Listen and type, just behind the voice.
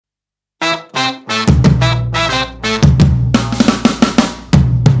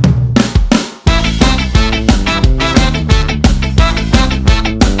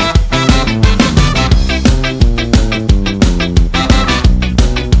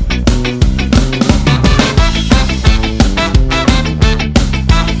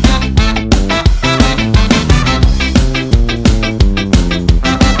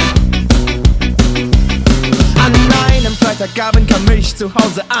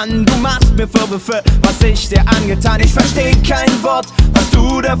an. Du machst mir Vorwürfe, was ich dir angetan. Ich versteh kein Wort, was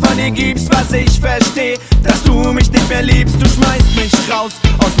du da von dir gibst. Was ich versteh, dass du mich nicht mehr liebst. Du schmeißt mich raus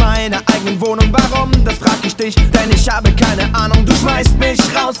aus meiner eigenen Wohnung. Warum, das frag ich dich, denn ich habe keine Ahnung. Du schmeißt mich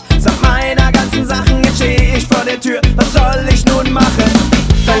raus samt meiner ganzen Sachen. Jetzt steh ich vor der Tür, was soll ich nun machen?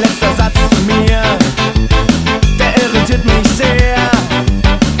 Dein letzter Satz zu mir, der irritiert mich sehr.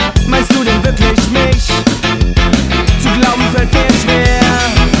 Meinst du denn wirklich mich? Zu glauben fällt mir schwer.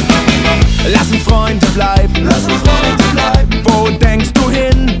 Lass uns Freunde bleiben. Lass uns Freunde bleiben. Wo denkst du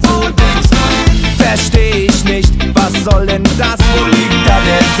hin? Wo denkst du hin? Versteh ich nicht, was soll denn das? Wo liegt da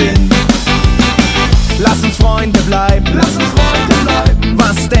der Sinn? Lass uns Freunde bleiben. Lass uns Freunde bleiben.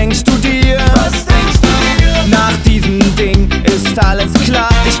 Was denkst du dir? Was denkst du dir? Nach diesem Ding ist alles klar.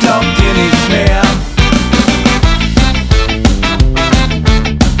 Ich glaub dir nichts mehr.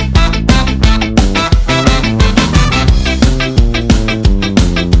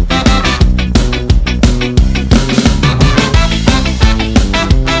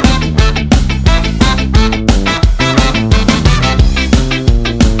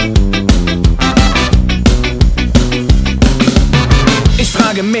 Ich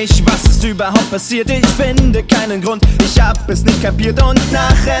frage mich, was ist überhaupt passiert? Ich finde keinen Grund, ich hab es nicht kapiert. Und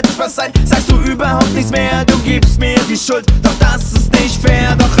nach etwas Zeit sagst du überhaupt nichts mehr. Du gibst mir die Schuld, doch das ist nicht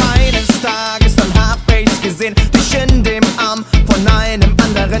fair. Doch eines Tages, dann hab ich's gesehen, dich in dem Arm von einem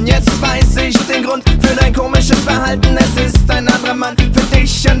anderen. Jetzt weiß ich den Grund für dein komisches Verhalten. Es ist ein anderer Mann für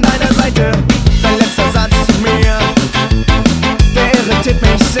dich an deiner Seite. Dein letzter Satz zu mir, der irritiert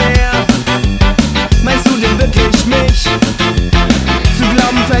mich sehr. Meinst du denn wirklich mich? Zu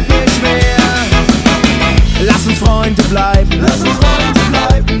glauben fällt mir schwer. Lass uns Freunde bleiben. Lass uns Freunde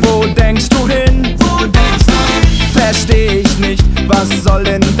bleiben. Wo denkst du hin? Wo denkst du hin? Versteh ich nicht, was soll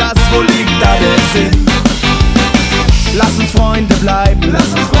denn das? Wo liegt da der Sinn? Lass uns Freunde bleiben. Lass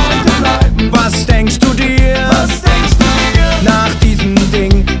uns